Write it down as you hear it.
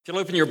If you'll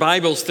open your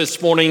Bibles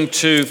this morning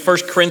to 1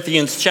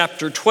 Corinthians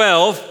chapter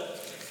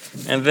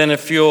 12, and then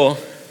if you'll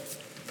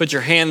put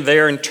your hand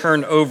there and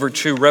turn over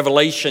to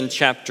Revelation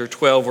chapter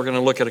 12, we're going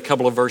to look at a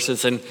couple of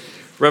verses in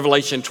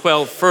Revelation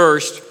 12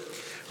 first.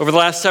 Over the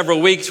last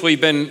several weeks,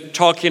 we've been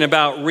talking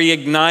about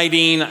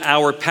reigniting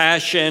our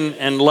passion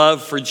and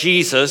love for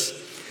Jesus,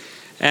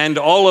 and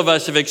all of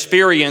us have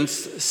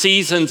experienced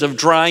seasons of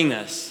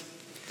dryness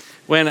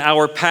when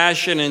our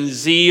passion and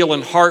zeal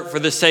and heart for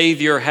the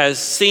Savior has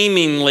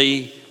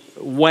seemingly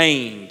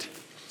waned.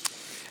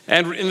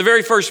 And in the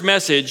very first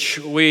message,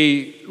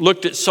 we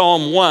looked at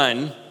Psalm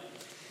 1,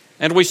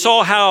 and we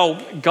saw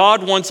how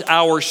God wants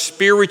our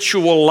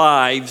spiritual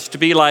lives to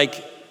be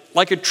like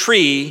a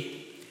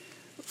tree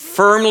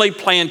firmly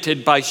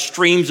planted by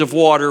streams of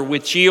water,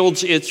 which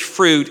yields its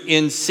fruit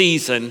in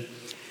season,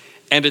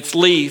 and its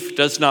leaf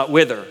does not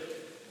wither.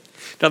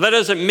 Now, that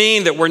doesn't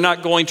mean that we're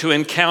not going to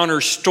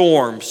encounter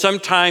storms,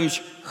 sometimes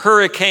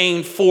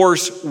hurricane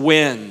force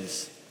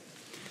winds.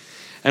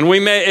 And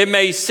it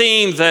may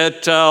seem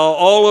that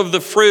all of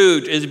the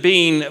fruit is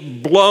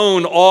being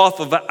blown off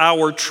of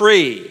our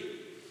tree.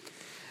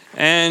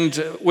 And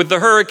with the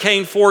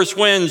hurricane force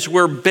winds,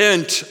 we're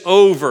bent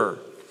over.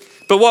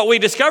 But what we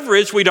discover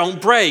is we don't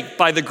break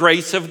by the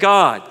grace of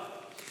God.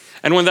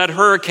 And when that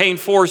hurricane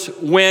force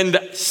wind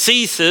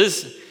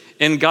ceases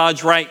in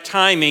God's right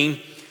timing,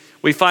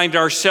 we find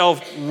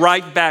ourselves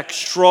right back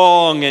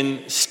strong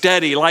and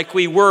steady like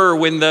we were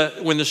when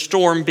the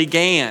storm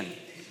began.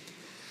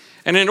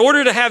 And in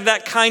order to have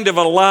that kind of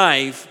a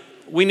life,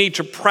 we need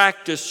to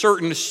practice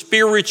certain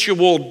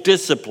spiritual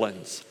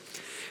disciplines.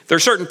 There are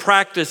certain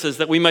practices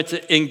that we must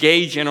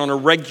engage in on a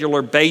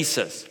regular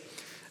basis.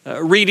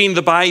 Reading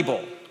the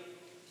Bible,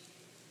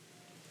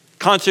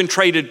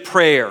 concentrated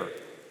prayer,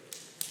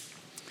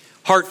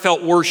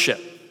 heartfelt worship.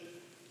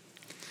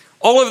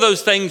 All of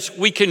those things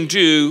we can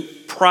do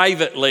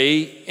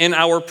privately in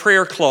our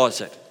prayer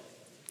closet.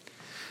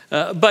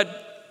 But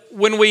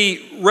when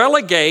we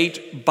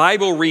relegate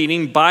Bible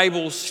reading,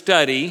 Bible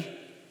study,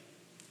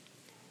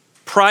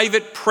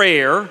 private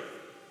prayer,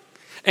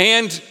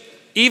 and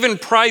even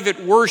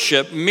private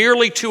worship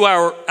merely to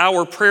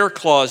our prayer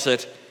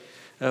closet,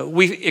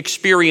 we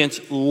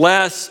experience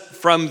less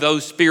from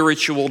those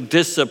spiritual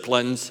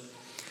disciplines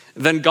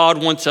than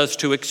God wants us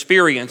to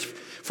experience.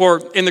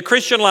 For in the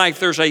Christian life,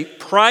 there's a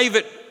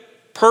private,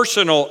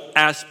 personal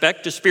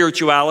aspect to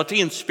spirituality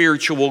and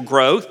spiritual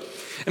growth.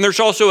 And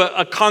there's also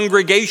a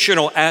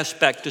congregational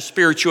aspect to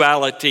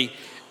spirituality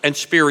and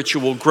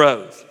spiritual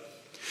growth.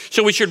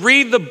 So we should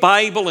read the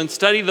Bible and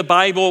study the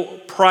Bible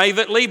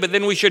privately, but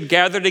then we should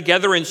gather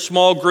together in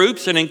small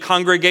groups and in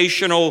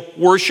congregational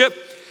worship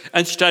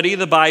and study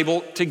the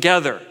Bible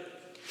together.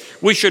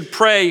 We should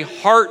pray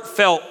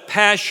heartfelt,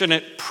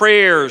 passionate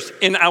prayers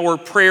in our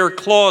prayer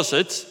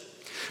closets.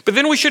 But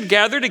then we should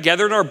gather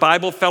together in our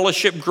Bible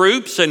fellowship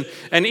groups and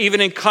even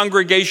in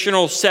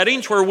congregational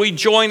settings where we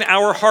join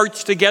our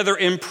hearts together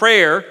in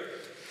prayer.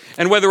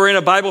 And whether we're in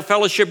a Bible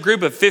fellowship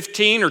group of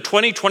 15 or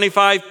 20,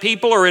 25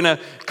 people, or in a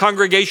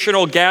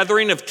congregational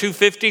gathering of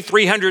 250,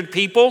 300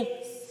 people,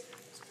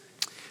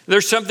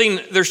 there's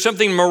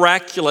something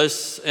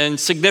miraculous and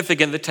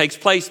significant that takes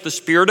place. The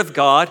Spirit of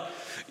God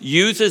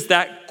uses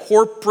that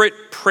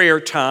corporate prayer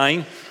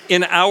time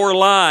in our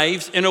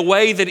lives in a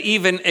way that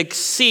even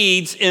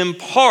exceeds in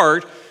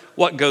part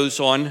what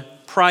goes on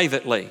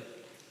privately.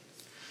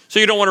 So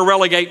you don't want to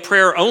relegate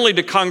prayer only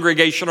to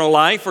congregational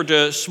life or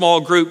to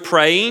small group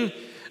praying,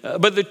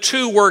 but the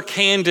two work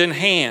hand in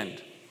hand.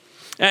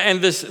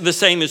 And the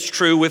same is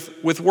true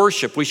with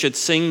worship. We should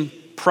sing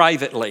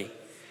privately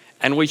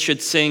and we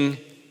should sing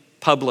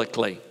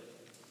publicly.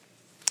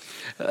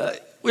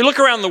 We look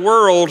around the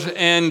world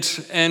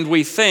and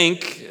we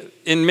think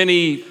in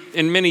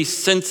many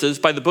senses,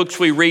 by the books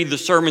we read, the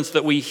sermons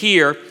that we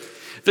hear,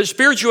 that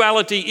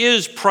spirituality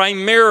is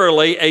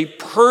primarily a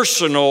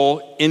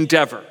personal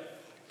endeavor.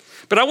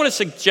 But I want to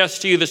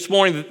suggest to you this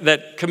morning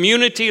that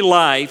community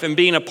life and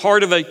being a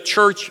part of a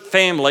church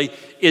family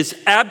is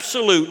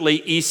absolutely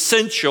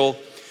essential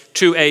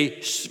to a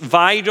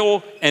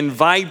vital and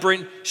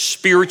vibrant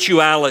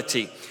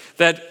spirituality.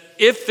 That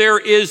if there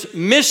is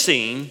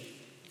missing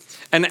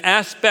an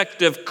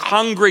aspect of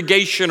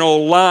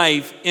congregational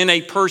life in a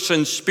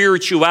person's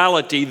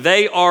spirituality,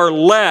 they are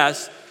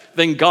less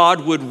than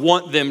God would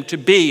want them to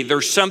be.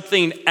 There's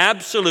something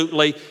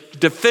absolutely,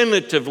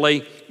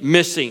 definitively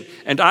missing.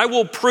 And I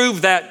will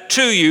prove that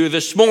to you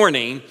this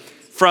morning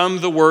from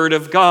the Word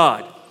of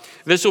God.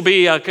 This will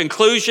be a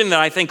conclusion that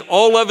I think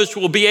all of us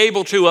will be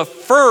able to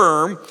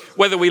affirm,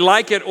 whether we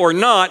like it or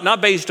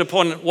not based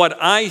upon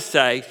what I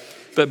say,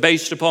 but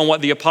based upon what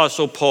the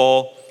Apostle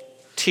Paul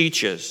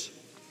teaches.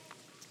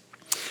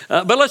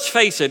 But let's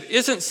face it,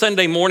 isn't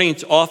Sunday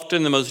mornings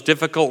often the most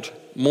difficult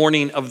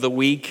morning of the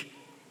week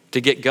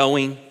to get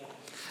going?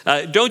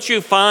 Don't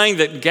you find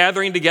that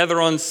gathering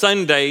together on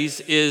Sundays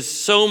is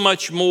so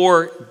much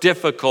more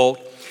difficult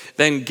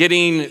than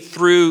getting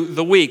through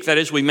the week? That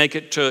is, we make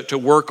it to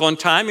work on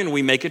time and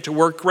we make it to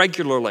work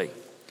regularly.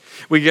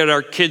 We get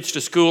our kids to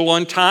school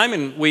on time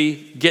and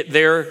we get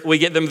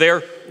them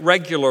there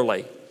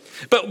regularly.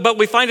 But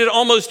we find it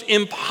almost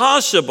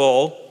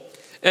impossible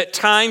at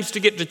times to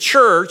get to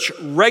church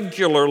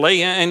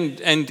regularly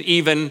and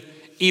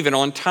even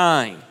on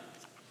time.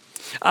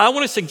 I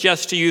want to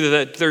suggest to you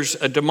that there's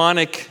a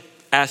demonic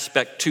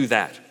aspect to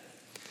that.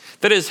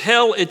 That is,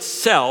 hell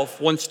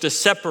itself wants to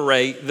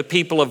separate the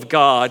people of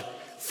God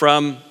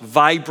from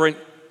vibrant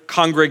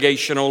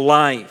congregational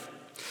life.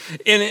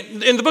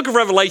 In the book of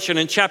Revelation,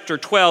 in chapter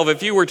 12,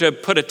 if you were to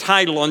put a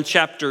title on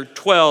chapter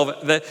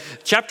 12,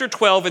 chapter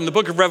 12 in the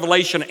book of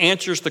Revelation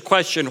answers the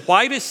question,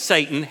 why does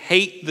Satan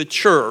hate the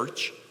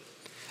church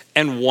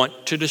and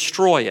want to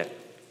destroy it?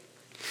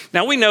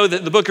 Now we know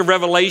that the book of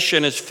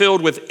Revelation is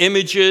filled with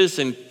images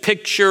and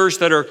pictures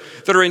that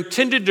are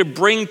intended to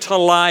bring to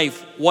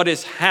life what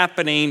is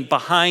happening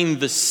behind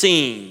the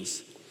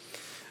scenes,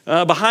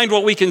 behind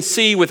what we can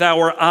see with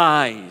our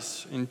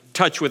eyes and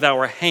touch with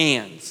our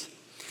hands.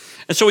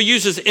 And so he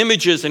uses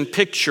images and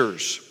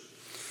pictures.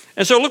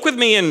 And so look with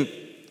me in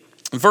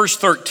verse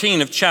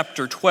 13 of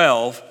chapter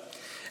 12.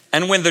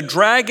 And when the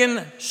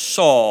dragon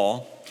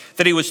saw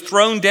that he was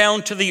thrown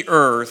down to the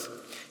earth,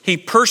 he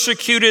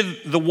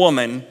persecuted the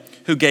woman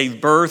who gave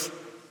birth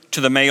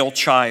to the male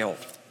child.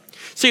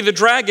 See, the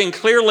dragon,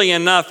 clearly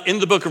enough, in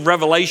the book of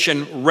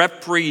Revelation,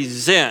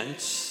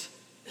 represents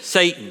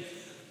Satan.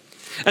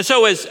 And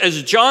so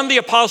as John the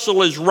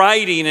Apostle is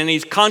writing and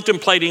he's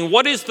contemplating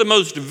what is the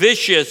most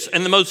vicious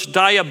and the most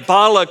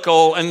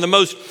diabolical and the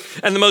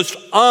most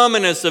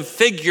ominous of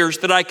figures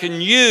that I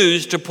can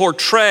use to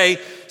portray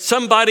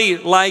somebody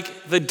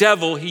like the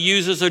devil, he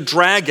uses a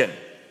dragon.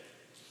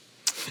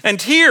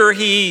 And here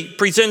he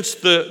presents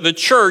the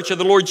church of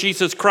the Lord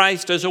Jesus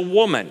Christ as a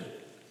woman.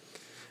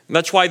 And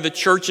that's why the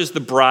church is the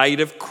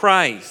bride of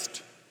Christ.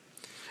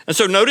 And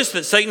so notice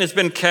that Satan has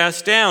been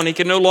cast down. He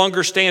can no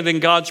longer stand in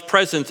God's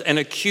presence and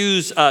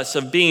accuse us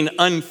of being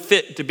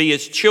unfit to be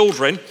his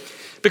children,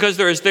 because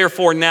there is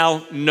therefore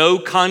now no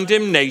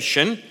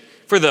condemnation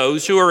for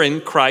those who are in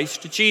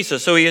Christ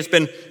Jesus. So he has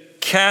been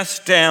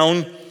cast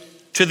down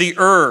to the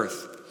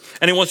earth,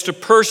 and he wants to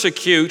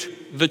persecute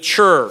the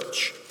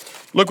church.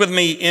 Look with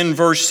me in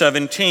verse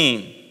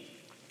 17.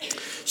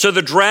 So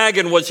the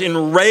dragon was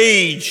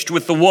enraged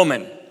with the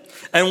woman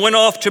and went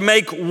off to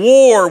make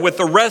war with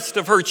the rest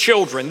of her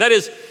children. That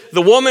is,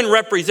 the woman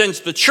represents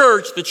the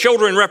church. The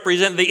children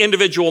represent the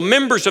individual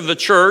members of the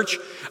church.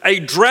 A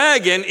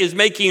dragon is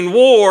making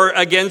war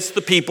against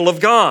the people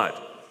of God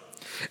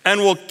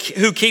and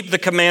who keep the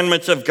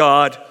commandments of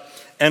God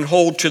and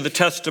hold to the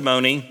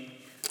testimony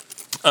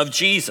of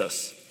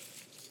Jesus.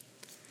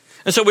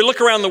 And so we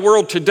look around the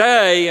world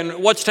today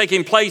and what's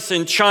taking place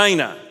in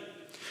China,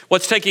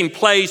 what's taking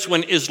place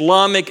when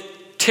Islamic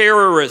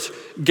terrorists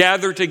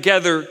gather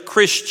together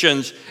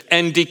Christians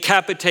and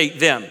decapitate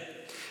them.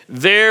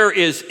 There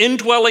is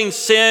indwelling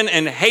sin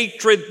and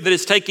hatred that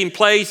is taking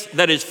place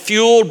that is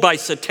fueled by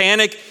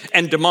satanic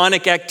and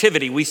demonic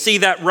activity. We see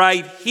that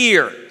right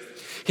here.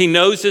 He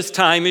knows his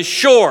time is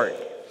short.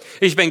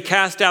 He's been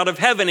cast out of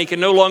heaven. He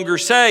can no longer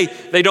say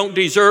they don't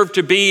deserve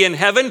to be in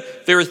heaven.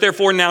 There is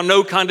therefore now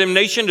no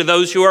condemnation to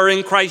those who are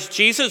in Christ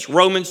Jesus.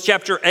 Romans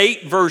chapter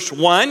 8, verse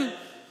 1.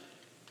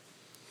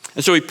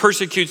 And so he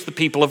persecutes the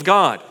people of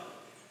God.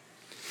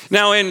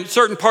 Now, in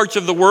certain parts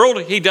of the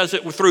world, he does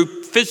it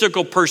through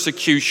physical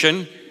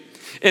persecution.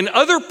 In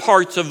other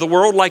parts of the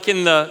world, like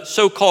in the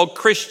so-called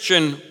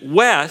Christian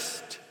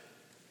West,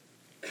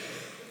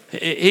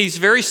 he's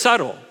very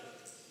subtle.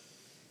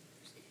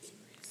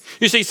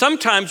 You see,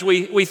 sometimes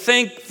we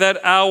think that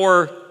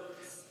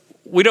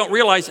we don't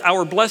realize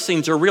our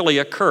blessings are really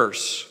a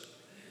curse.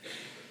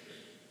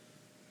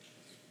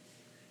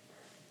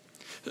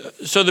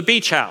 So the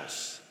beach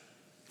house.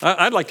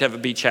 I'd like to have a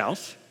beach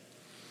house.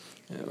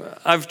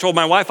 I've told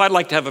my wife I'd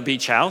like to have a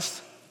beach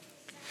house.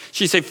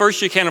 She said,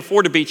 first, you can't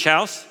afford a beach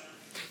house.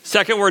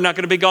 Second, we're not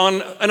going to be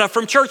gone enough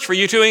from church for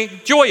you to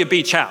enjoy a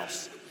beach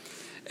house.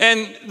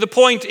 And the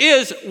point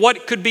is,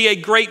 what could be a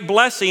great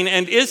blessing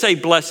and is a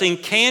blessing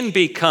can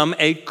become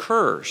a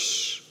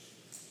curse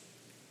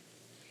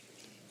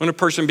when a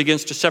person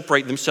begins to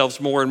separate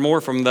themselves more and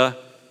more from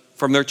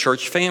their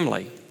church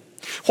family.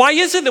 Why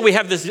is it that we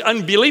have this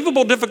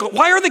unbelievable difficult?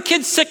 Why are the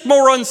kids sick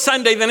more on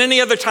Sunday than any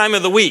other time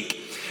of the week?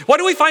 Why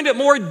do we find it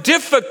more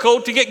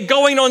difficult to get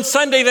going on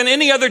Sunday than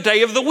any other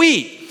day of the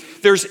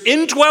week? There's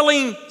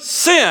indwelling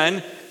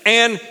sin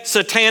and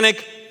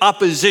satanic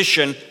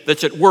opposition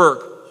that's at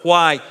work.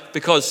 Why?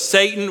 Because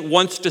Satan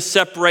wants to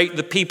separate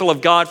the people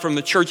of God from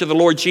the church of the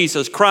Lord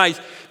Jesus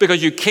Christ,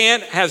 because you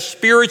can't have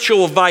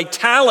spiritual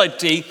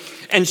vitality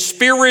and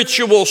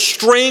spiritual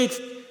strength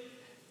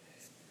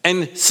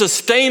and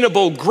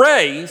sustainable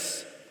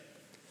grace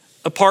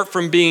apart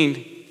from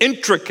being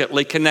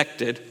intricately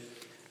connected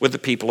with the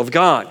people of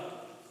God.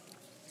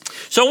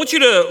 So I want you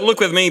to look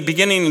with me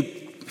beginning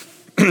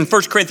 1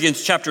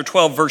 Corinthians chapter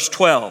 12, verse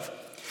 12.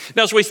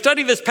 Now, as we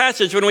study this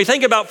passage, when we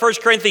think about 1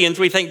 Corinthians,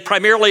 we think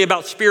primarily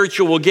about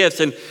spiritual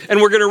gifts, and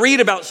we're going to read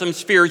about some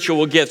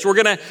spiritual gifts. We're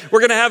going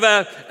to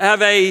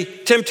have a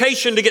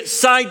temptation to get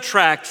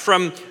sidetracked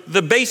from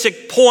the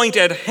basic point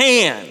at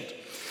hand.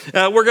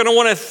 We're going to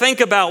want to think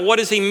about what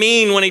does he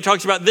mean when he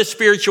talks about this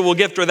spiritual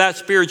gift or that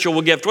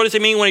spiritual gift? What does he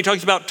mean when he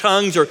talks about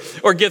tongues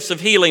or gifts of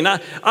healing? I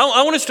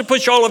want us to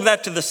push all of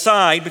that to the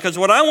side, because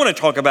what I want to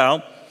talk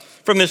about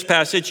from this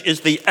passage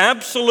is the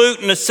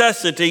absolute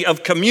necessity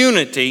of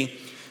community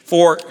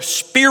for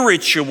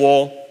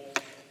spiritual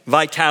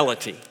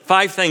vitality.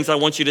 5 things I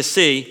want you to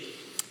see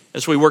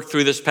as we work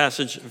through this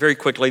passage very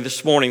quickly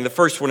this morning. The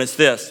first one is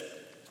this: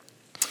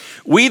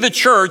 we, the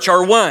church,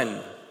 are one,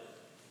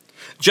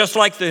 just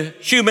like the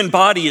human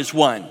body is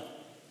one.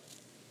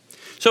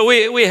 So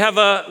we have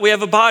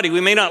a body. We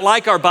may not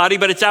like our body,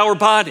 but it's our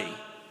body.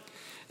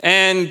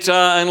 And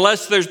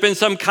unless there's been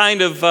some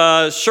kind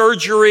of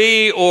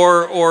surgery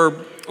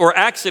or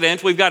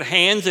accident, we've got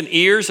hands and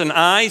ears and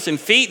eyes and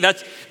feet.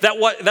 That's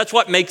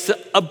what makes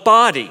a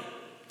body.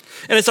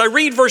 And as I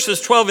read verses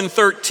 12 and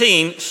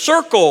 13,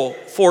 circle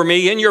for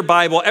me in your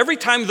Bible every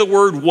time the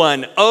word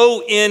one,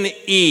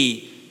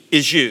 O-N-E,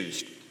 is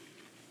used.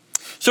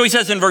 So he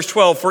says in verse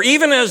 12, for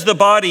even as the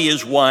body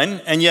is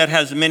one and yet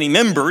has many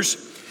members,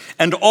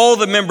 and all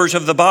the members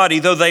of the body,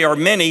 though they are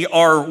many,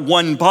 are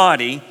one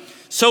body,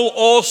 so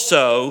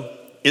also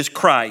is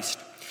Christ.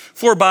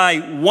 For by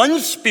one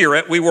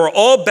Spirit we were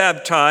all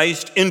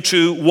baptized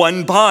into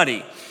one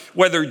body,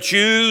 whether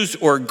Jews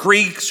or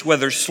Greeks,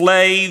 whether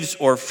slaves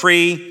or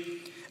free,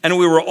 and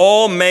we were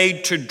all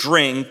made to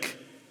drink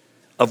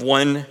of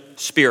one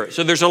Spirit.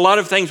 So there's a lot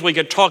of things we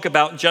could talk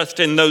about just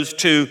in those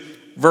 2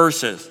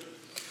 verses.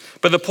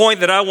 But the point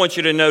that I want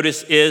you to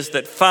notice is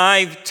that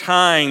 5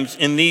 times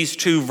in these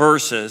 2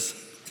 verses,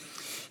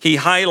 he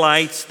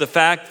highlights the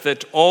fact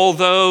that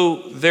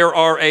although there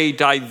are a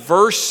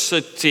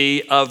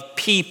diversity of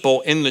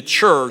people in the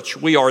church,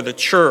 we are the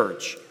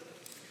church.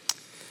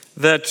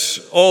 That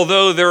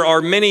although there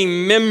are many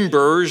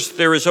members,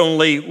 there is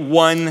only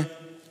one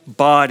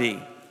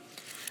body.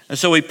 And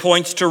so he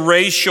points to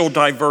racial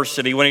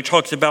diversity when he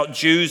talks about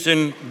Jews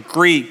and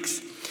Greeks.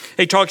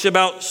 He talks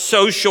about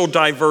social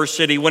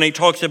diversity when he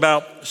talks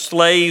about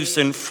slaves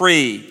and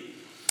free.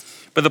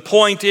 But the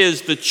point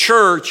is, the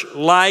church,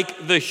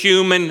 like the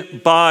human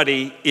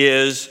body,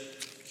 is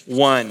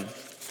one.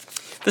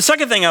 The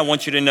second thing I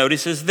want you to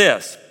notice is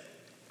this: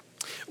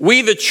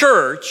 we, the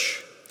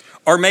church,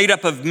 are made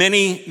up of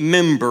many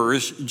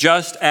members,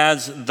 just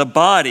as the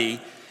body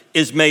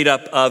is made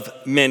up of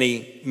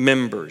many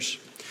members.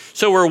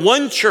 So we're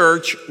one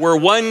church, we're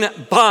one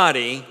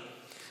body,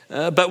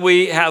 but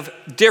we have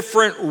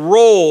different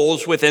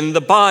roles within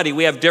the body.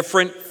 We have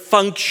different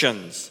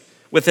functions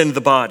within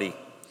the body.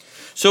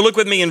 So look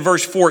with me in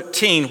verse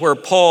 14, where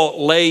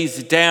Paul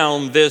lays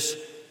down this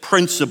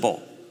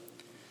principle.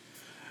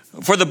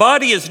 For the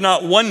body is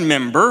not one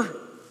member,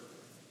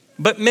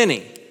 but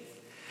many.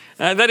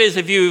 That is,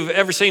 if you've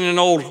ever seen an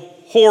old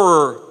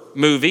horror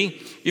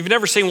movie, you've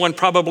never seen one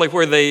probably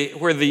where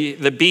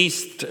the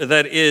beast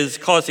that is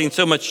causing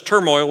so much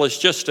turmoil is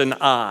just an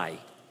eye,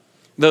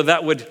 though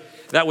that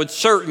would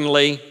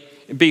certainly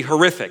be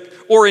horrific,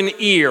 or an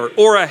ear,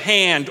 or a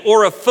hand,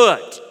 or a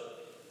foot.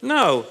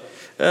 No,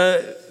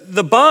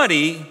 the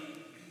body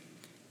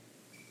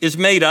is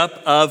made up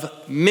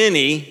of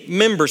many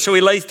members. So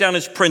he lays down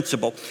his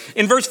principle.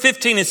 In verse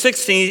 15 and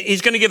 16, he's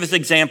going to give us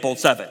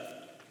examples of it.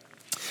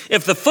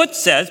 If the foot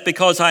says,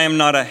 because I am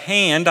not a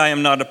hand, I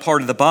am not a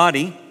part of the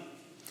body,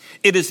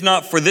 it is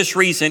not for this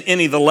reason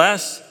any the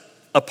less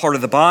a part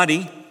of the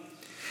body.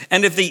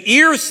 And if the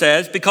ear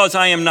says, because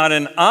I am not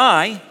an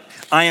eye,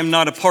 I am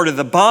not a part of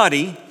the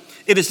body,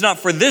 it is not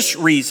for this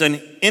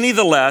reason any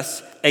the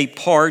less a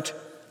part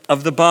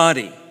of the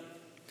body.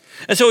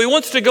 And so he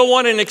wants to go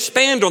on and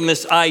expand on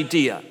this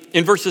idea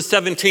in verses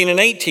 17 and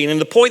 18. And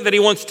the point that he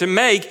wants to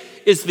make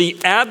is the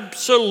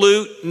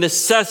absolute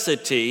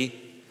necessity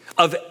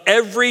of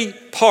every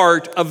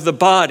part of the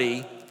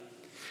body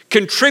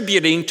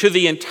contributing to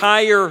the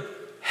entire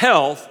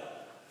health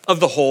of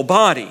the whole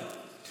body.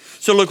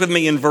 So look with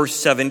me in verse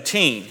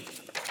 17.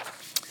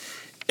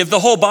 If the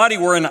whole body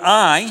were an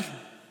eye,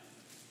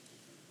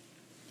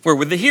 where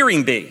would the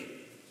hearing be?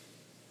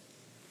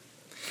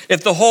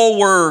 If the whole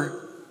were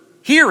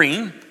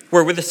hearing,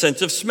 where would the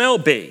sense of smell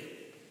be?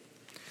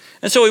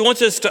 And so he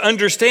wants us to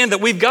understand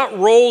that we've got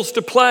roles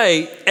to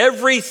play.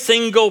 Every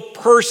single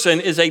person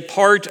is a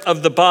part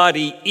of the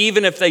body,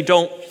 even if they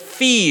don't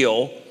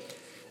feel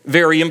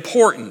very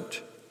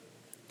important.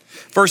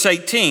 Verse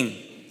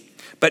 18,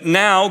 but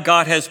now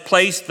God has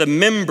placed the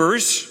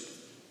members,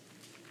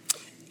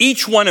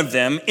 each one of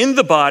them, in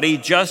the body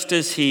just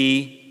as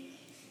he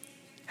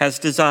has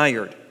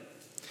desired.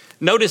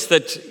 Notice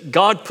that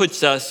God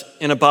puts us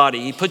in a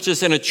body. He puts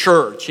us in a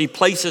church. He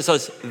places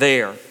us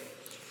there.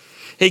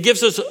 He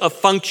gives us a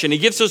function. He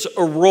gives us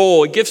a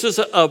role. He gives us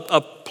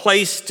a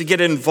place to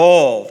get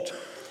involved.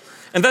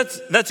 And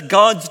that's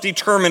God's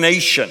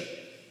determination.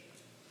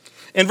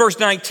 In verse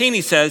 19,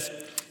 he says,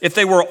 if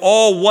they were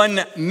all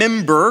one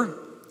member,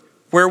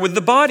 where would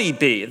the body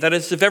be? That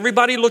is, if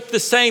everybody looked the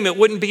same, it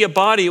wouldn't be a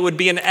body, it would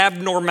be an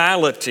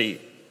abnormality.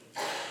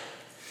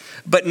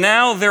 But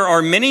now there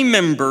are many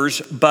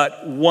members,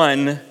 but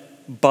one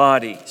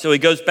body. So he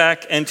goes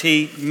back and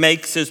he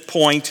makes his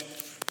point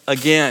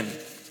again.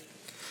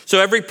 So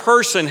every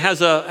person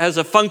has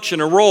a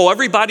function, a role.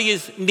 Everybody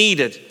is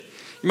needed.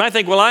 You might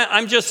think, well,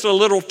 I'm just a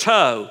little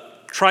toe.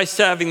 Try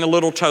having the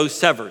little toe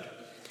severed.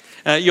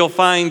 You'll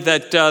find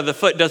that the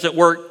foot doesn't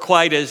work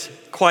quite as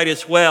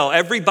well.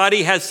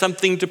 Everybody has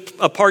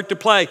a part to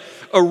play,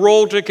 a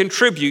role to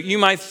contribute. You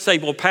might say,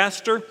 well,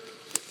 Pastor,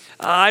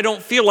 I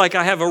don't feel like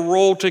I have a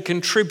role to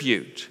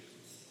contribute.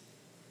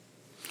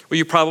 Well,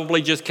 you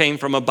probably just came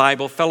from a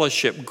Bible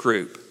fellowship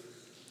group.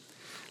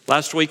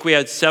 Last week we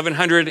had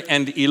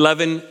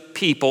 711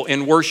 people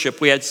in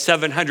worship. We had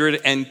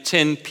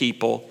 710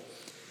 people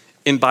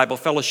in Bible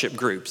fellowship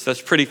groups.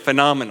 That's pretty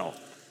phenomenal.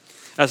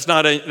 That's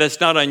not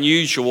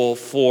unusual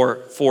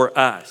for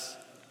us.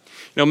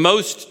 You know,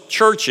 most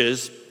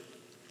churches,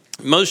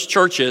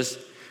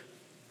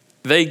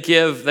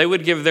 they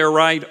would give their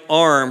right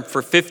arm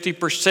for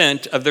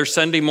 50% of their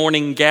Sunday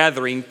morning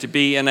gathering to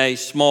be in a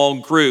small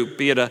group,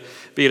 be it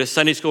a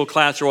Sunday school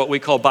class or what we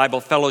call Bible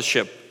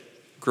fellowship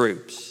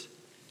groups.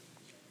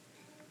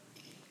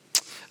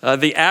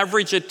 The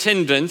average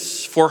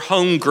attendance for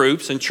home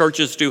groups, and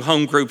churches do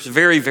home groups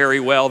very, very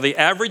well. The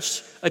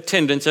average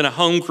attendance in a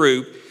home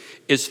group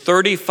is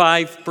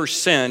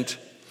 35%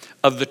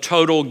 of the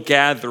total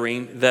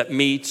gathering that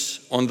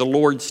meets on the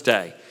Lord's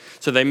Day.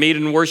 So they meet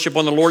and worship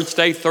on the Lord's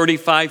Day.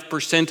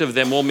 35% of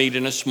them will meet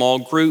in a small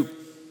group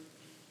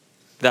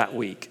that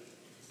week.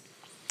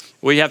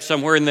 We have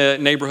somewhere in the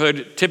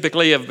neighborhood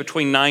typically of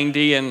between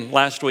 90 and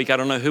last week, I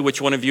don't know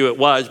which one of you it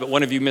was, but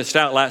one of you missed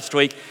out last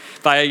week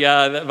by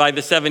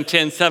the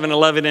 710,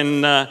 711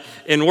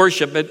 in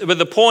worship. But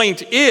the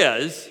point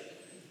is,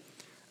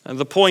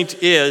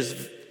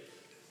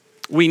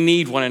 we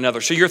need one another.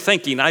 So you're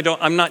thinking,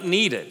 I'm not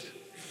needed.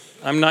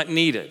 I'm not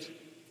needed.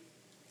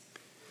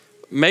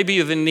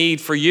 Maybe the need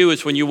for you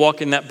is when you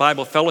walk in that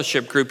Bible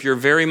fellowship group, you're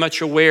very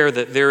much aware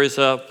that there is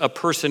a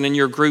person in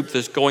your group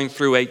that's going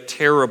through a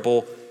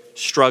terrible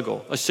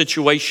struggle, a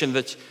situation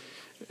that's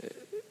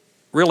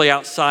really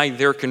outside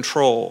their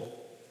control.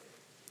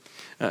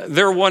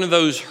 They're one of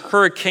those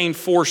hurricane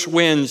force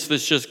winds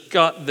that's just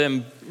got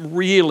them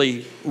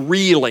really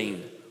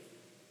reeling.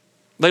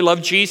 They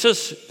love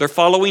Jesus. They're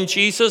following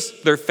Jesus.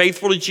 They're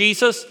faithful to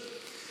Jesus.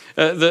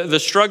 The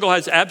struggle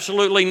has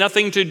absolutely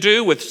nothing to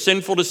do with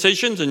sinful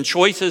decisions and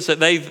choices that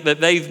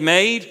they've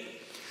made.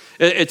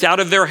 It's out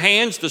of their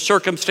hands. The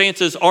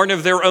circumstances aren't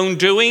of their own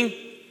doing.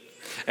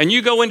 And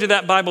you go into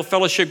that Bible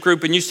fellowship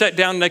group and you sit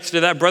down next to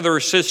that brother or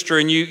sister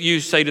and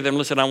you say to them,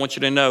 listen, I want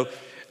you to know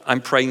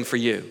I'm praying for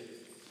you.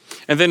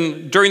 And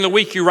then during the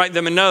week, you write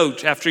them a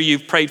note after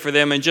you've prayed for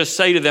them and just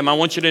say to them, I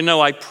want you to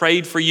know I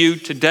prayed for you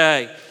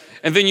today.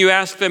 And then you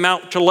ask them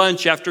out to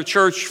lunch after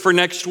church for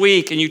next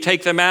week, and you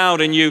take them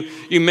out and you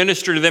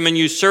minister to them and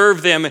you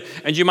serve them.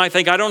 And you might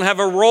think, I don't have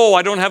a role,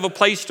 I don't have a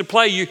place to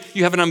play.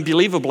 You have an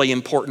unbelievably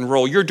important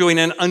role. You're doing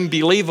an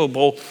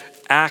unbelievable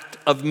act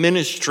of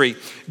ministry.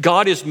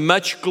 God is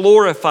much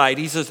glorified.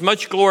 He's as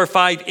much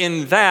glorified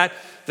in that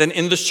than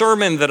in the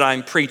sermon that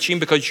I'm preaching,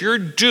 because you're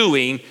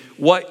doing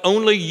what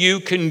only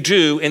you can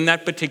do in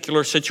that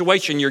particular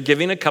situation. You're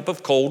giving a cup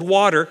of cold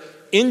water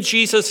in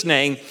Jesus'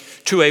 name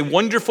to a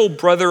wonderful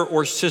brother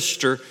or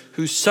sister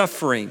who's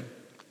suffering.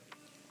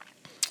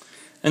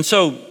 And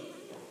so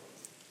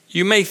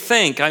you may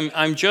think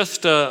I'm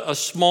just a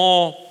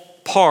small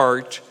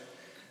part,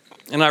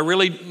 and I'm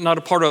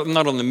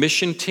not on the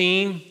mission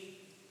team.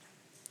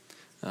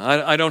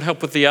 I don't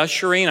help with the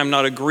ushering. I'm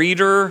not a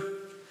greeter.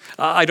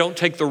 I don't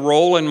take the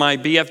role in my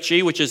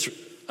BFG, which is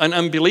an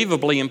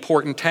unbelievably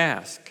important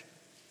task.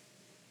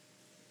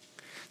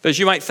 Because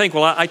you might think,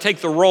 well, I take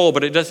the role,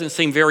 but it doesn't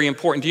seem very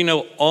important. Do you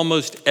know,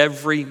 almost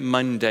every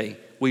Monday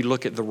we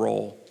look at the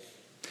role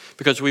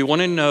because we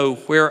want to know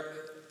where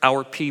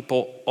our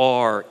people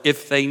are,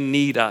 if they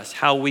need us,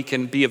 how we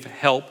can be of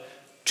help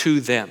to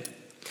them.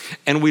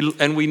 And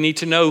we need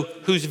to know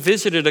who's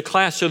visited a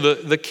class. So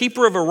the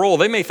keeper of a role,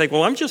 they may think,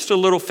 well, I'm just a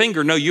little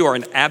finger. No, you are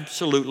an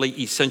absolutely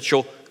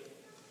essential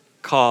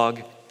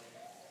cog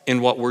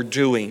in what we're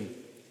doing.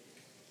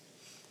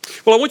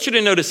 Well, I want you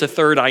to notice a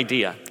third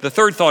idea. The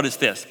third thought is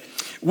this.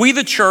 We,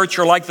 the church,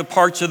 are like the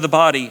parts of the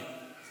body,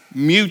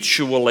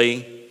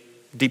 mutually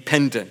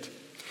dependent.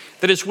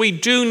 That is, we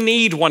do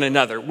need one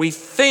another. We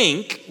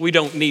think we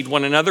don't need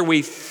one another.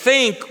 We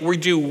think we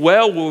do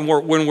well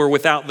when we're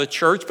without the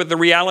church, but the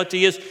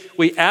reality is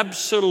we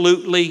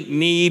absolutely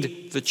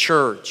need the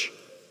church.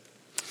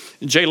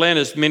 Jaylyn,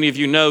 as many of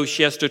you know,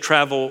 she has to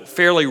travel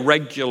fairly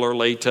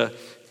regularly to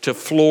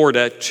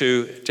Florida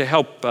to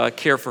help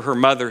care for her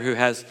mother who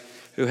has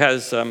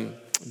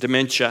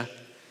dementia.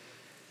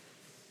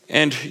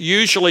 And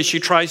usually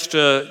she tries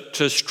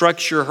to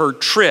structure her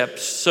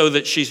trips so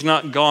that she's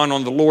not gone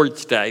on the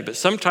Lord's Day. But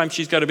sometimes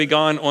she's got to be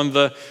gone on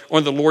the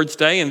Lord's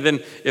Day. And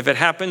then if it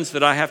happens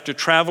that I have to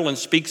travel and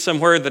speak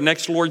somewhere the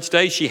next Lord's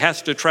Day, she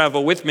has to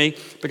travel with me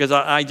because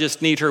I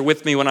just need her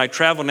with me when I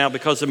travel now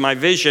because of my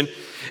vision.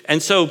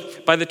 And so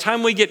by the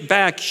time we get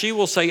back, she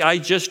will say, I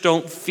just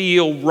don't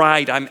feel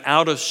right. I'm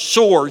out of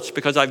sorts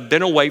because I've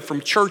been away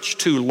from church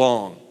too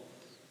long.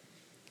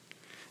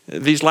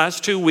 These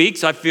last 2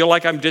 weeks, I feel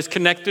like I'm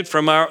disconnected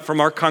from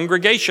our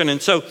congregation.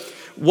 And so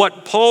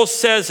what Paul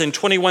says in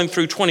 21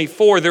 through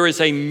 24, there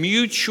is a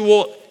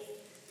mutual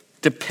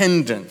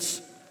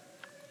dependence.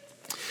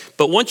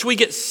 But once we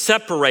get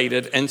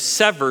separated and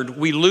severed,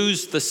 we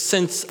lose the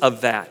sense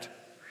of that.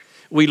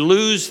 We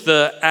lose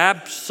the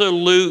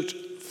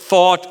absolute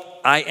thought,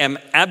 I am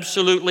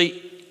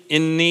absolutely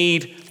in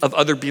need of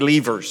other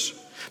believers.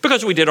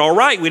 Because we did all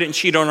right. We didn't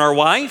cheat on our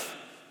wife.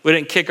 We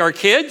didn't kick our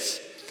kids.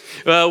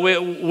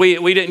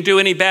 We didn't do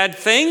any bad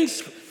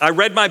things. I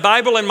read my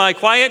Bible in my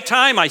quiet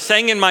time. I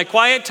sang in my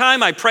quiet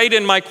time. I prayed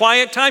in my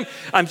quiet time.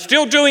 I'm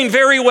still doing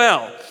very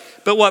well.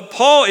 But what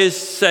Paul is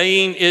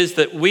saying is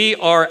that we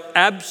are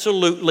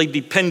absolutely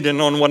dependent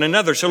on one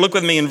another. So look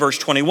with me in verse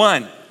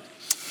 21.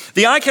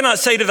 The eye cannot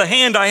say to the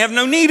hand, I have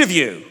no need of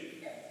you.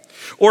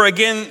 Or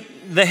again,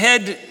 the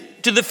head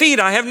to the feet,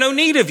 I have no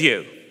need of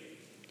you.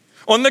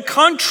 On the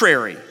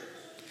contrary,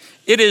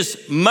 it is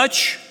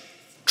much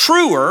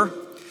truer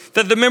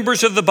that the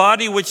members of the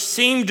body which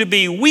seem to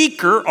be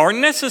weaker are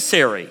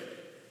necessary.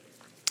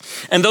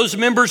 And those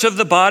members of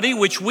the body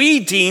which we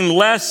deem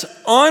less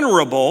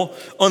honorable,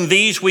 on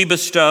these we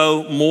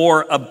bestow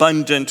more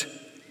abundant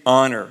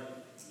honor.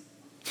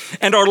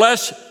 And our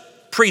less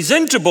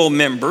presentable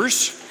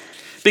members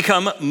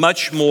become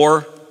much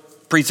more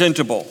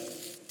presentable,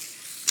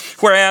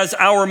 whereas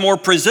our more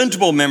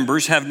presentable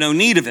members have no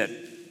need of it.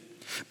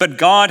 But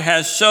God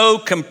has so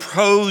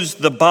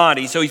composed the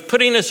body, so he's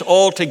putting us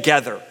all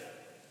together,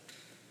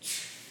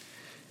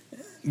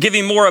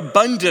 giving more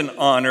abundant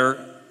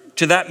honor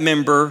to that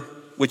member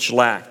which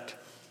lacked.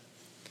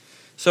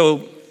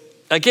 So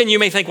again, you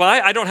may think, well,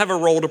 I don't have a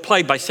role to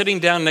play. By sitting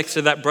down next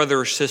to that brother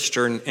or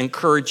sister and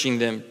encouraging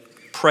them,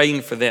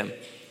 praying for them,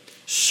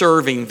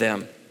 serving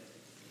them,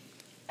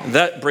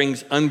 that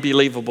brings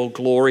unbelievable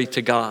glory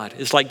to God.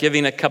 It's like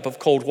giving a cup of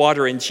cold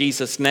water in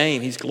Jesus'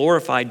 name. He's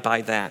glorified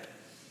by that.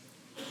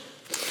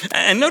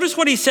 And notice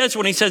what he says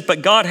when he says,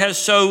 but God has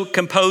so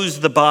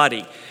composed the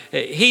body.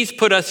 He's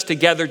put us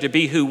together to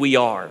be who we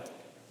are.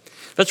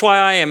 That's why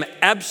I am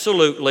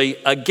absolutely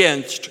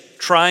against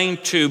trying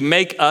to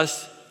make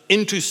us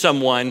into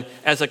someone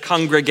as a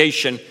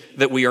congregation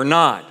that we are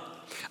not.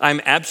 I'm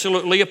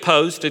absolutely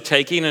opposed to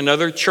taking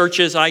another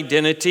church's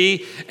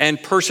identity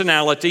and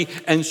personality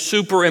and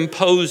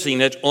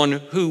superimposing it on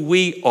who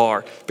we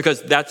are,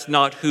 because that's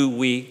not who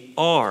we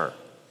are.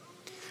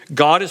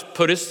 God has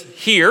put us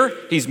here.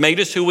 He's made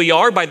us who we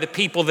are by the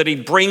people that he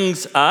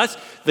brings us.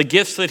 The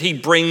gifts that he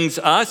brings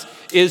us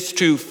is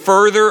to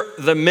further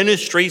the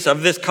ministries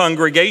of this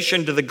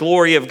congregation to the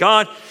glory of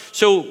God.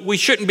 So we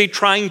shouldn't be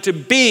trying to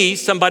be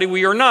somebody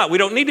we are not. We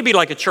don't need to be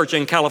like a church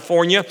in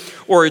California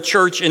or a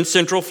church in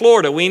Central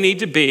Florida. We need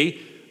to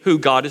be who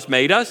God has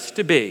made us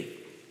to be.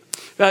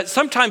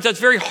 Sometimes that's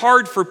very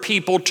hard for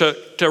people to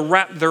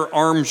wrap their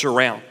arms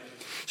around.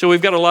 So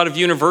we've got a lot of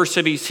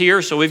universities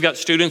here. So we've got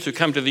students who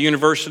come to the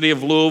University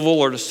of Louisville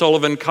or to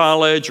Sullivan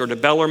College or to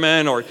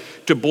Bellarmine or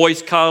to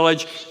Boyce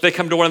College. They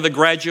come to one of the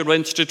graduate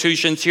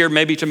institutions here,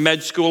 maybe to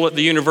med school at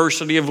the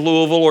University of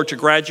Louisville or to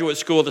graduate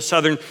school at the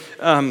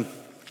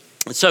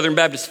Southern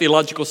Baptist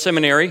Theological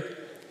Seminary.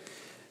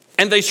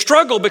 And they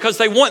struggle because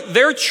they want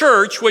their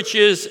church, which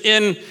is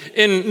in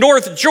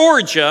North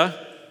Georgia,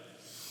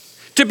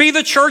 to be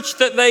the church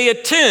that they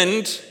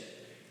attend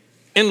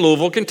in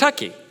Louisville,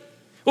 Kentucky.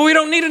 Well, we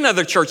don't need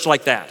another church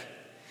like that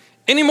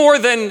any more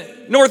than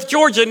North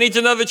Georgia needs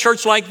another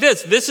church like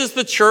this. This is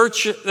the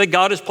church that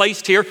God has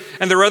placed here,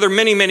 and there are other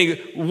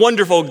many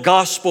wonderful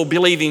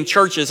gospel-believing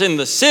churches in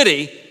the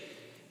city,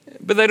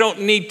 but they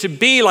don't need to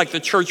be like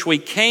the church we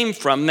came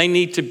from. They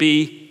need to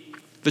be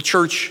the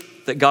church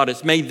that God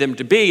has made them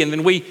to be, and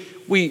then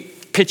we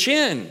pitch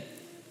in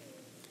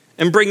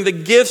and bring the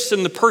gifts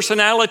and the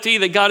personality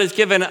that God has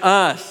given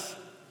us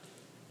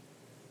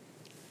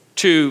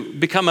to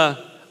become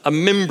a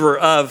member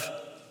of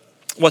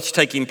what's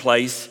taking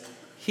place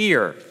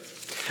here.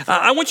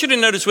 I want you to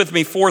notice with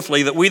me,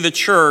 fourthly, that we, the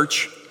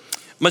church,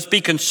 must be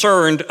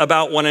concerned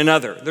about one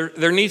another.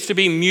 There needs to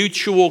be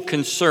mutual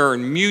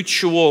concern,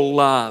 mutual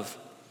love.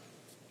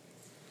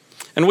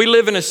 And we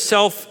live in a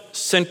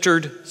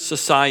self-centered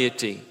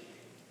society.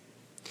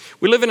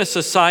 We live in a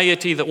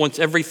society that wants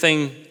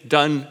everything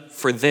done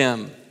for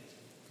them.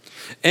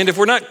 And if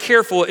we're not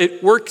careful,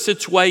 it works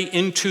its way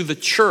into the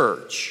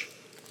church.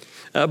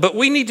 But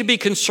we need to be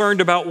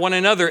concerned about one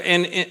another,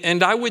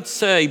 and I would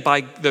say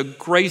by the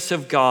grace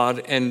of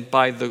God and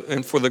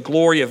for the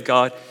glory of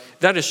God,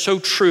 that is so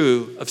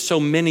true of so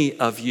many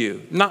of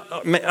you.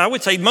 I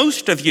would say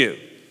most of you.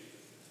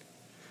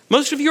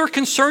 Most of you are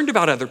concerned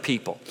about other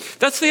people.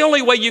 That's the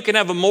only way you can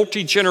have a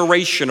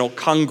multi-generational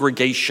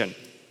congregation.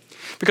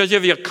 Because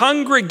if you have a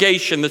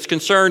congregation that's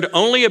concerned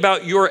only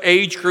about your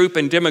age group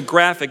and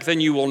demographic, then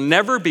you will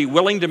never be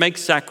willing to make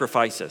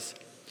sacrifices.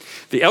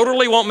 The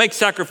elderly won't make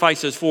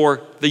sacrifices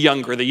for the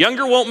younger. The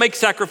younger won't make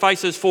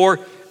sacrifices for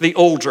the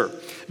older.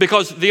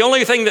 because the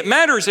only thing that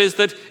matters is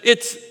that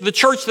it's the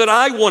church that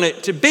I want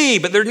it to be,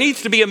 but there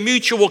needs to be a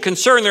mutual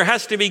concern. There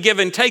has to be give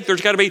and take.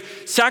 There's got to be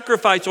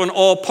sacrifice on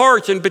all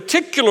parts, and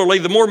particularly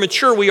the more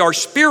mature we are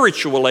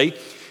spiritually,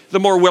 the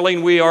more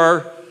willing we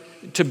are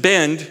to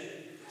bend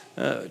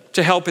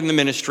to help in the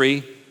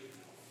ministry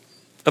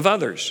of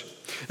others.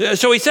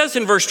 So he says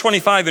in verse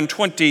 25 and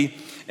 20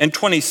 and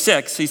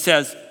 26, he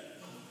says,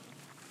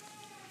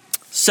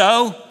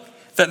 so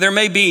that there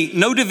may be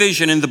no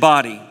division in the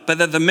body, but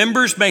that the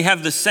members may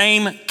have the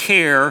same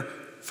care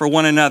for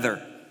one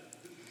another.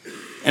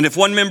 And if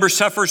one member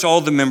suffers,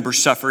 all the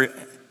members suffer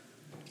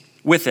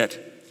with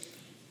it.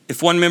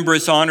 If one member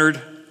is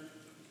honored,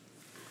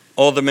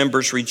 all the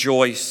members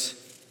rejoice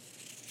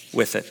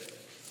with it.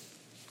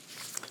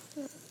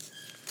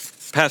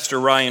 Pastor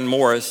Ryan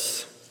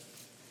Morris,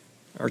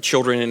 our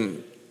children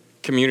and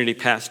community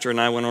pastor, and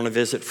I went on a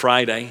visit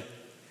Friday.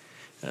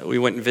 We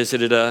went and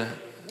visited a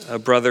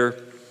brother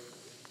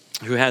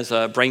who has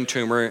a brain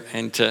tumor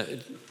and to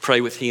pray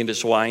with he and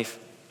his wife.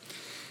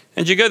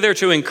 And you go there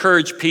to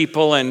encourage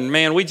people, and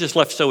man, we just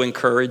left so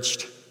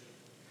encouraged.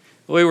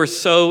 We were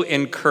so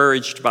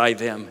encouraged by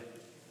them.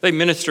 They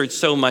ministered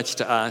so much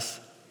to us,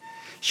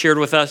 shared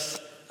with us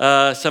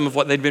some of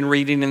what they'd been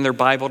reading in their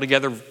Bible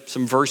together,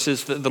 some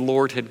verses that the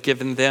Lord had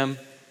given them,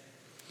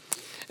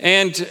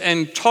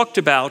 and talked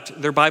about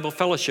their Bible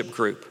fellowship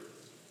group.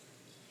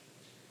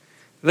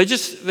 They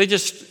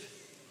just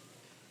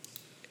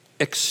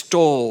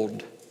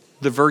extolled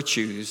the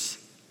virtues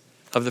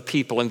of the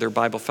people in their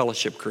Bible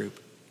fellowship group.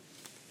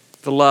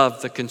 The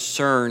love, the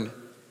concern,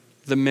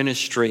 the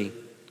ministry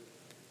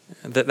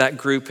that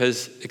group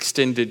has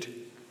extended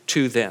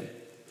to them.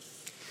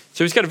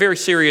 So he's got a very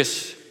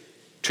serious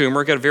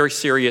tumor, got a very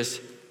serious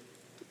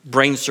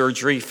brain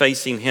surgery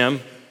facing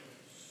him.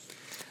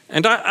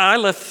 And I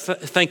left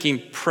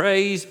thinking,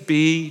 praise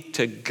be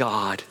to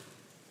God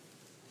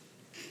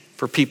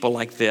for people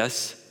like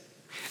this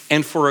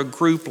and for a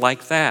group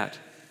like that.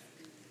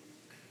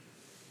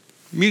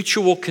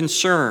 Mutual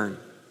concern.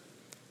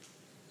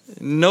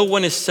 No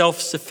one is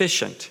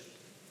self-sufficient.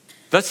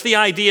 That's the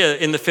idea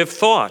in the fifth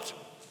thought.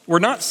 We're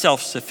not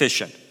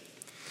self-sufficient.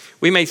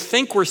 We may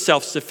think we're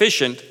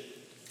self-sufficient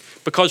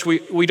because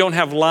we don't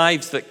have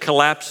lives that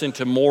collapse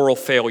into moral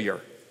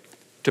failure,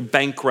 to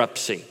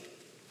bankruptcy.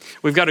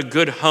 We've got a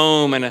good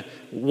home and a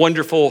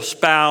wonderful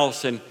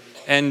spouse and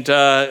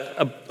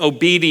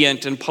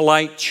obedient and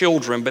polite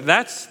children, but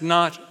that's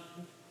not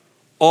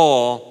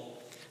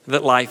all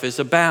that life is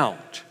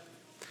about.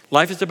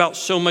 Life is about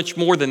so much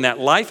more than that.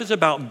 Life is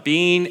about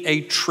being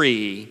a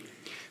tree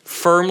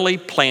firmly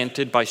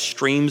planted by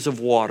streams of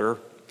water,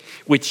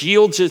 which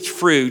yields its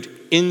fruit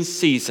in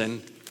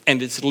season,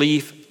 and its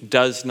leaf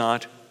does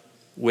not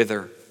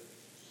wither.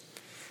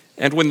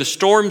 And when the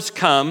storms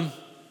come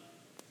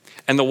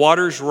and the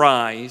waters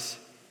rise,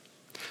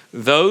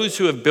 those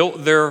who have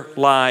built their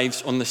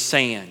lives on the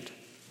sand,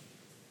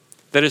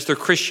 that is, their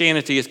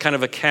Christianity is kind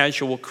of a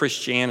casual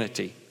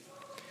Christianity.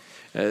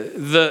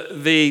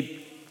 The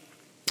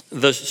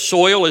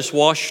soil is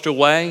washed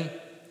away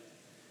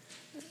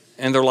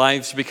and their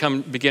lives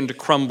begin to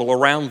crumble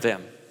around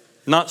them.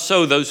 Not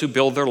so those who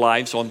build their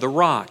lives on the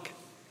rock.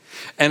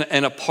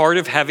 And a part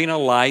of having a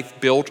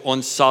life built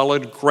on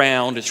solid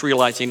ground is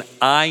realizing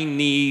I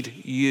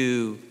need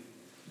you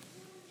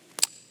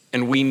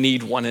and we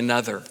need one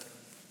another.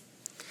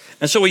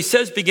 And so he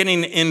says,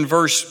 beginning in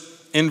verse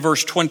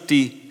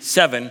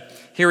 27,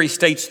 here he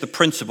states the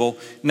principle,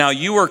 now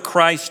you are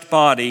Christ's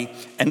body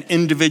and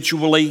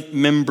individually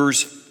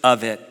members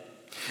of it.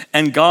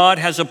 And God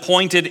has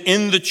appointed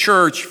in the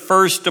church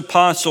first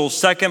apostles,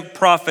 second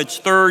prophets,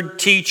 third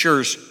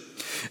teachers,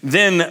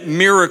 then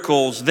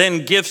miracles,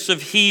 then gifts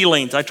of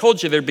healings. I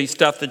told you there'd be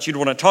stuff that you'd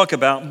want to talk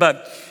about,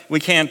 but we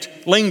can't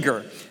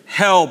linger.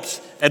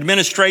 Helps,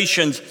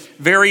 administrations,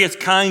 various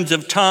kinds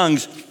of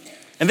tongues.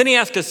 And then he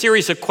asked a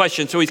series of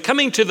questions. So he's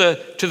coming to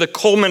the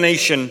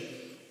culmination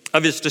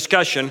of his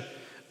discussion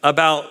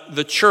about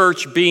the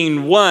church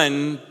being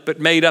one, but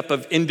made up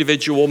of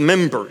individual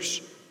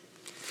members.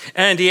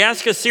 And he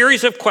asked a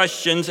series of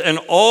questions, and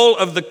all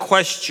of the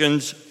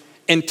questions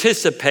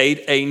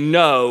anticipate a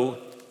no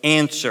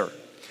answer,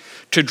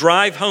 to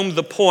drive home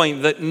the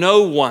point that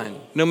no one,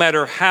 no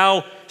matter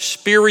how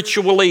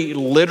spiritually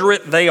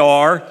literate they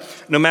are,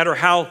 no matter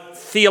how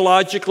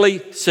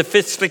theologically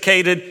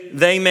sophisticated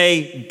they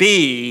may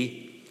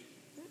be,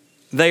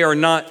 they are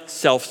not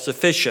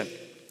self-sufficient.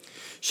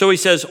 So he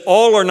says,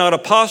 all are not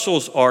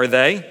apostles, are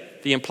they?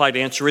 The implied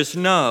answer is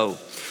no.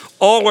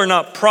 All are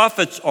not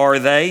prophets, are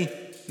they?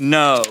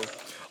 No.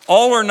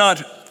 All are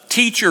not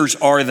teachers,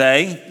 are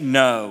they?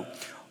 No.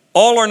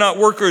 All are not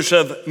workers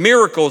of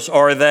miracles,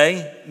 are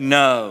they?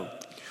 No.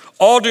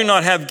 All do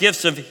not have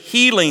gifts of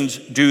healings,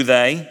 do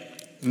they?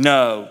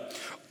 No.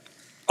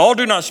 All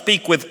do not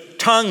speak with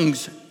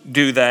tongues,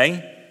 do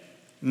they?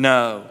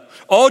 No.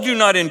 All do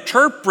not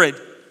interpret,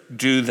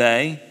 do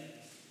they?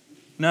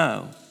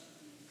 No.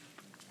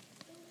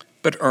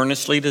 But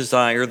earnestly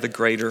desire the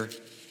greater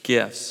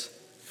gifts.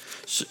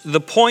 So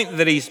the point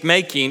that he's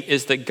making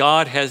is that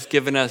God has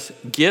given us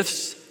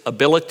gifts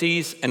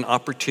abilities, and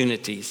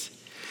opportunities.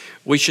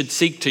 We should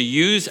seek to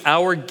use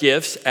our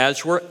gifts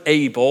as we're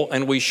able,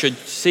 and we should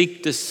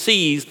seek to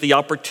seize the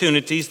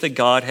opportunities that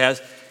God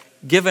has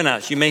given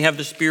us. You may have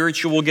the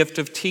spiritual gift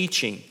of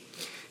teaching.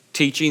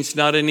 Teaching's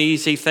not an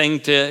easy thing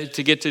to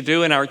get to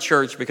do in our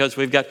church because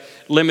we've got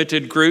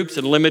limited groups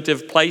and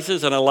limited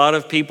places and a lot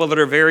of people that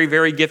are very,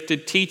 very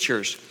gifted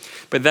teachers.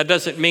 But that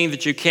doesn't mean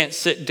that you can't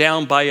sit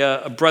down by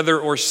a brother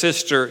or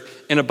sister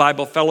in a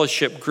Bible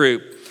fellowship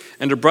group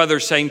and a brother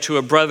saying to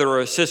a brother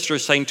or a sister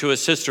saying to a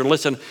sister,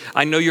 listen,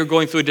 I know you're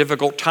going through a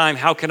difficult time.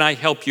 How can I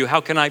help you?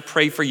 How can I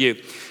pray for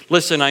you?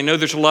 Listen, I know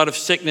there's a lot of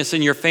sickness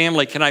in your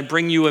family. Can I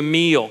bring you a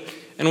meal?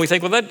 And we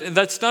think, well,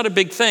 that's not a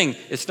big thing.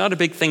 It's not a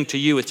big thing to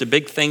you. It's a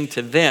big thing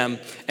to them,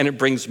 and it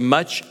brings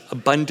much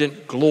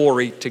abundant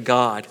glory to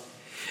God.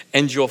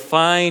 And you'll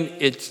find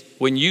it's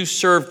when you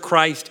serve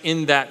Christ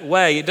in that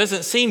way, it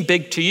doesn't seem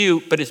big to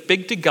you, but it's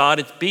big to God.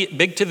 It's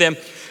big to them.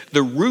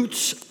 The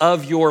roots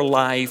of your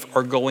life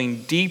are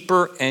going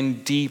deeper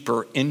and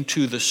deeper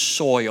into the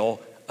soil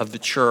of the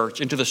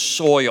church, into the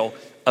soil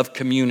of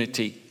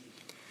community.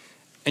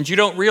 And you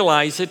don't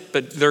realize it,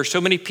 but there are so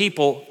many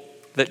people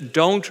that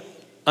don't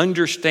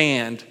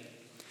understand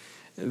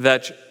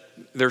that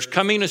there's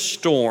coming a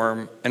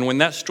storm, and when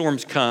that storm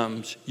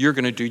comes, you're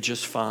going to do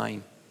just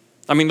fine.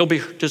 I mean, there'll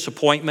be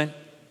disappointment,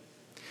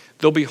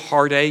 there'll be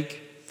heartache,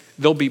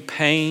 there'll be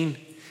pain,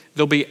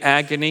 there'll be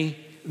agony,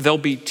 there'll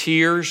be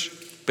tears,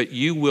 but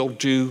you will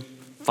do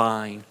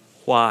fine.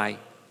 Why?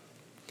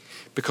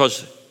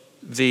 Because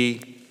the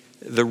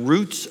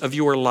roots of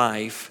your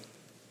life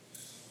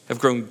have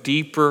grown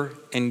deeper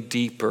and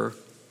deeper,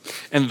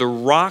 and the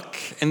rock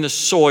and the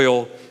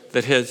soil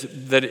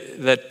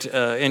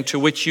into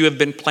which you have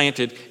been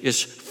planted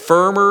is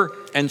firmer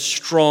and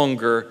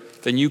stronger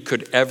than you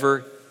could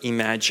ever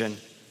imagine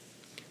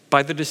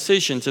by the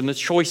decisions and the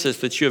choices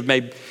that you have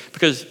made,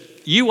 because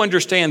you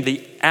understand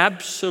the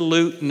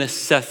absolute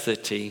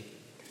necessity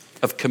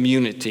of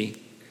community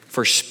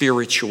for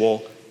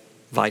spiritual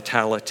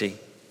vitality.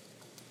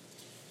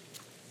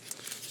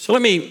 So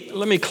let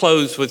me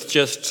close with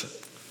just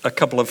a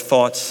couple of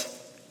thoughts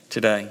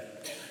today.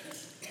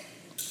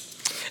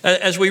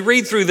 As we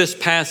read through this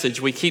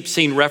passage, we keep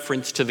seeing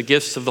reference to the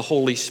gifts of the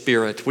Holy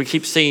Spirit. We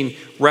keep seeing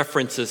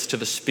references to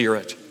the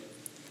Spirit.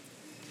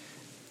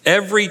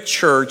 Every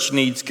church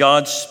needs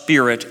God's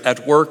Spirit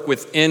at work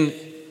within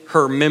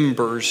her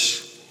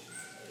members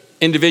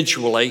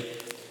individually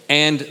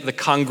and the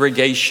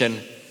congregation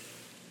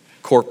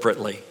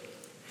corporately.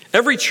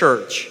 Every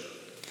church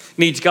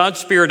needs God's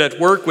Spirit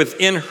at work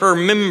within her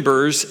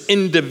members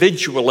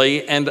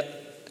individually and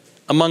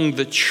among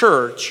the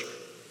church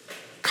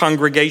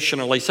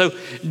congregationally. So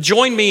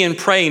join me in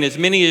praying, as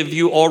many of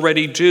you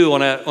already do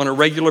on a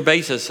regular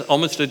basis,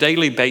 almost a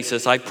daily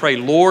basis. I pray,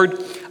 Lord,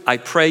 I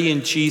pray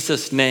in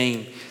Jesus'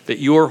 name that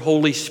your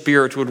Holy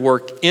Spirit would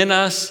work in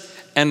us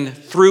and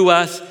through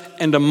us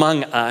and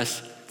among us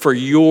for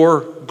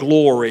your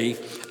glory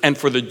and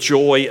for the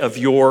joy of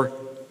your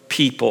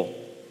people.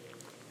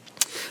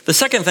 The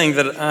second thing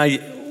that I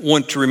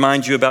want to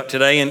remind you about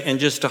today, and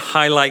just to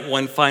highlight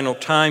one final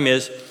time,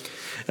 is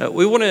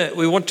we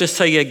want to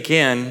say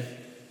again,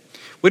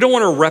 we don't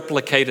want to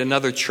replicate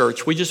another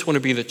church. We just want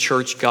to be the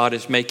church God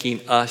is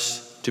making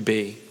us to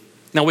be.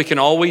 Now, we can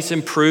always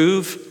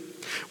improve.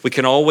 We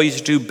can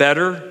always do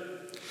better.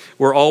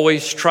 We're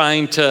always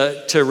trying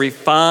to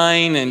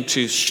refine and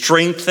to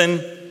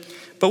strengthen.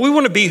 But we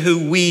want to be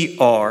who we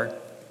are,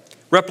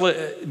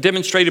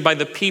 demonstrated by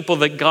the people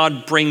that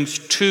God brings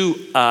to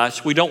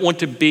us. We don't want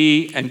to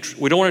be, and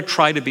we don't want to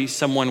try to be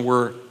someone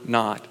we're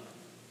not.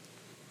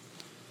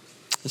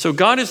 So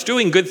God is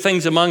doing good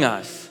things among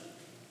us.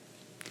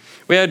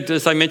 We had,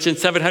 as I mentioned,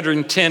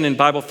 710 in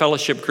Bible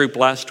Fellowship Group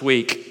last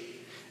week.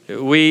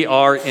 We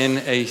are in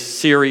a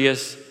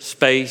serious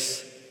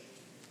space,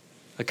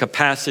 a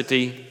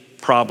capacity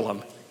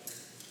problem.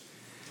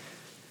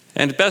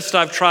 And best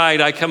I've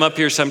tried, I come up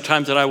here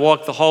sometimes and I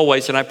walk the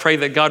hallways and I pray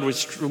that God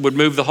would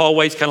move the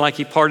hallways, kind of like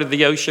he parted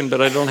the ocean, but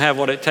I don't have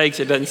what it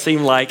takes, it doesn't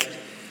seem like.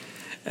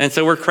 And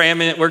so we're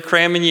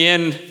cramming you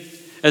in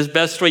as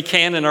best we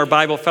can in our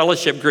Bible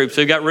fellowship groups.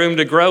 We've got room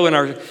to grow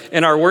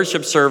in our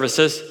worship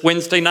services.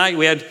 Wednesday night,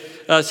 we had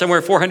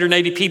somewhere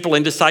 480 people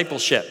in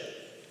discipleship.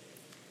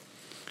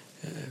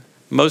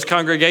 Most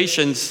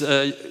congregations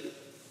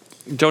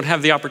don't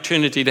have the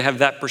opportunity to have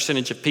that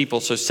percentage of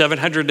people. So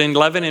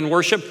 711 in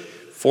worship,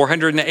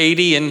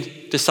 480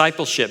 in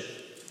discipleship.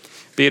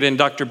 Be it in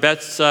Dr.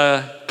 Bett's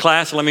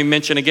class. Let me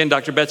mention again,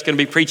 Dr. Bett's going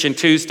to be preaching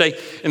Tuesday.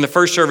 In the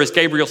first service,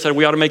 Gabriel said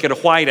we ought to make it a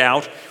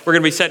whiteout. We're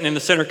going to be sitting in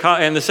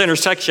the center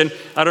section.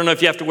 I don't know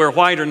if you have to wear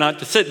white or not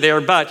to sit there,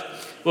 but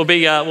we'll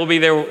be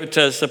there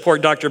to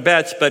support Dr.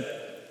 Bett's. But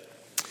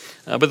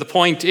the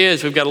point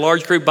is, we've got a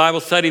large group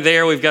Bible study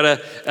there. We've got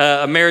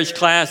a marriage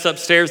class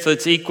upstairs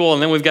that's equal,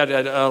 and then we've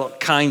got all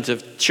kinds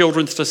of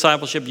children's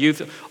discipleship,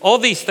 youth. All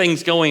these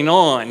things going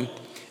on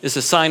is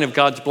a sign of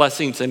God's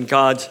blessings and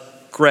God's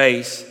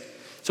grace.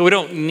 So we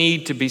don't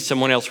need to be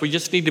someone else. We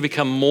just need to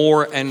become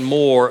more and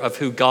more of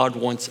who God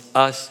wants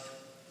us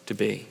to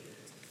be.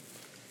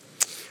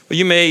 Well,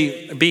 you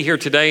may be here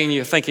today and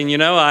you're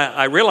thinking,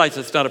 I realize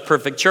it's not a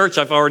perfect church.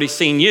 I've already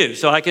seen you,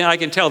 so I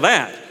can tell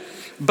that.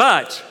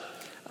 But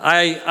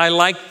I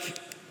like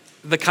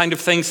the kind of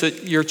things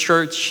that your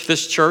church,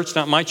 this church,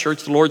 not my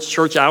church, the Lord's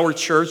church, our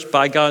church,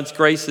 by God's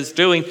grace is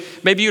doing.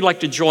 Maybe you'd like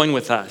to join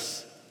with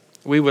us.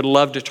 We would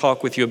love to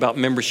talk with you about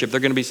membership. There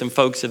are going to be some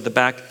folks at the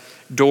back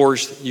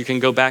doors you can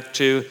go back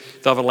to.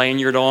 They'll have a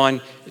lanyard on.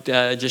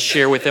 Just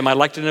share with them. I'd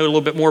like to know a little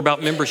bit more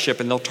about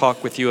membership, and they'll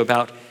talk with you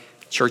about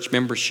church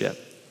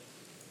membership.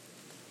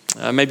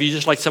 Maybe you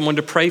just like someone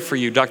to pray for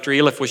you. Dr.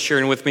 Eliff was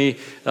sharing with me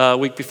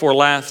week before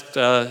last.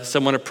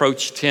 Someone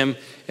approached him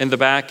in the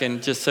back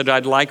and just said,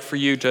 I'd like for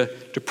you to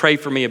pray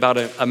for me about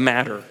a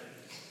matter.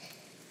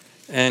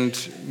 And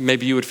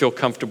maybe you would feel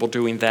comfortable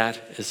doing that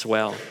as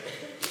well.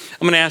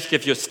 I'm going to ask you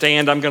if you'll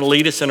stand. I'm going to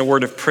lead us in a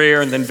word of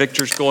prayer, and then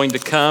Victor's going to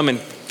come,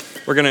 and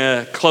we're going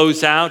to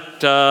close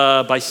out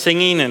by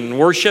singing and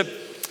worship,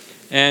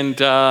 and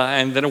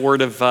then a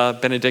word of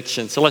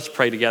benediction. So let's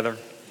pray together.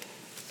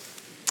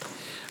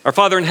 Our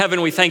Father in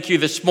heaven, we thank you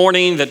this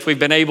morning that we've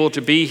been able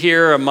to be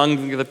here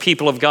among the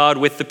people of God,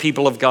 with the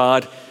people of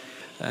God,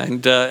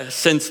 and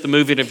sense the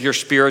moving of your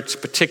spirits,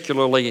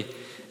 particularly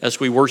as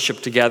we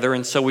worship together.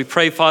 And so we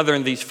pray, Father,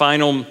 in these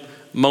final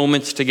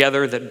moments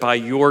together, that by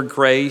your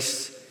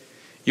grace,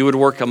 you would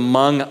work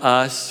among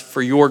us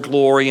for your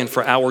glory and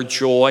for our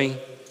joy.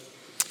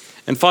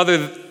 And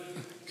Father,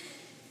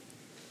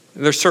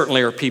 there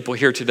certainly are people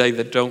here today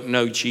that don't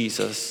know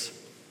Jesus.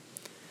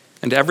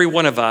 And every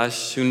one of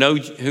us who know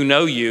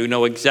you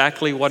know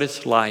exactly what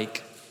it's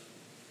like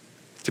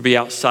to be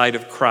outside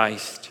of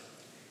Christ.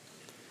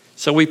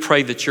 So we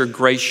pray that your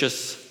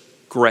gracious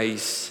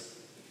grace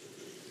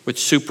would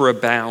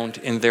superabound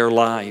in their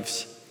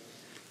lives,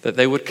 that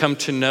they would come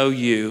to know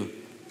you,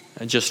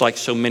 just like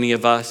so many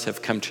of us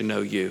have come to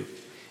know you.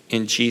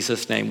 In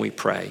Jesus' name we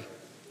pray.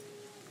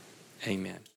 Amen.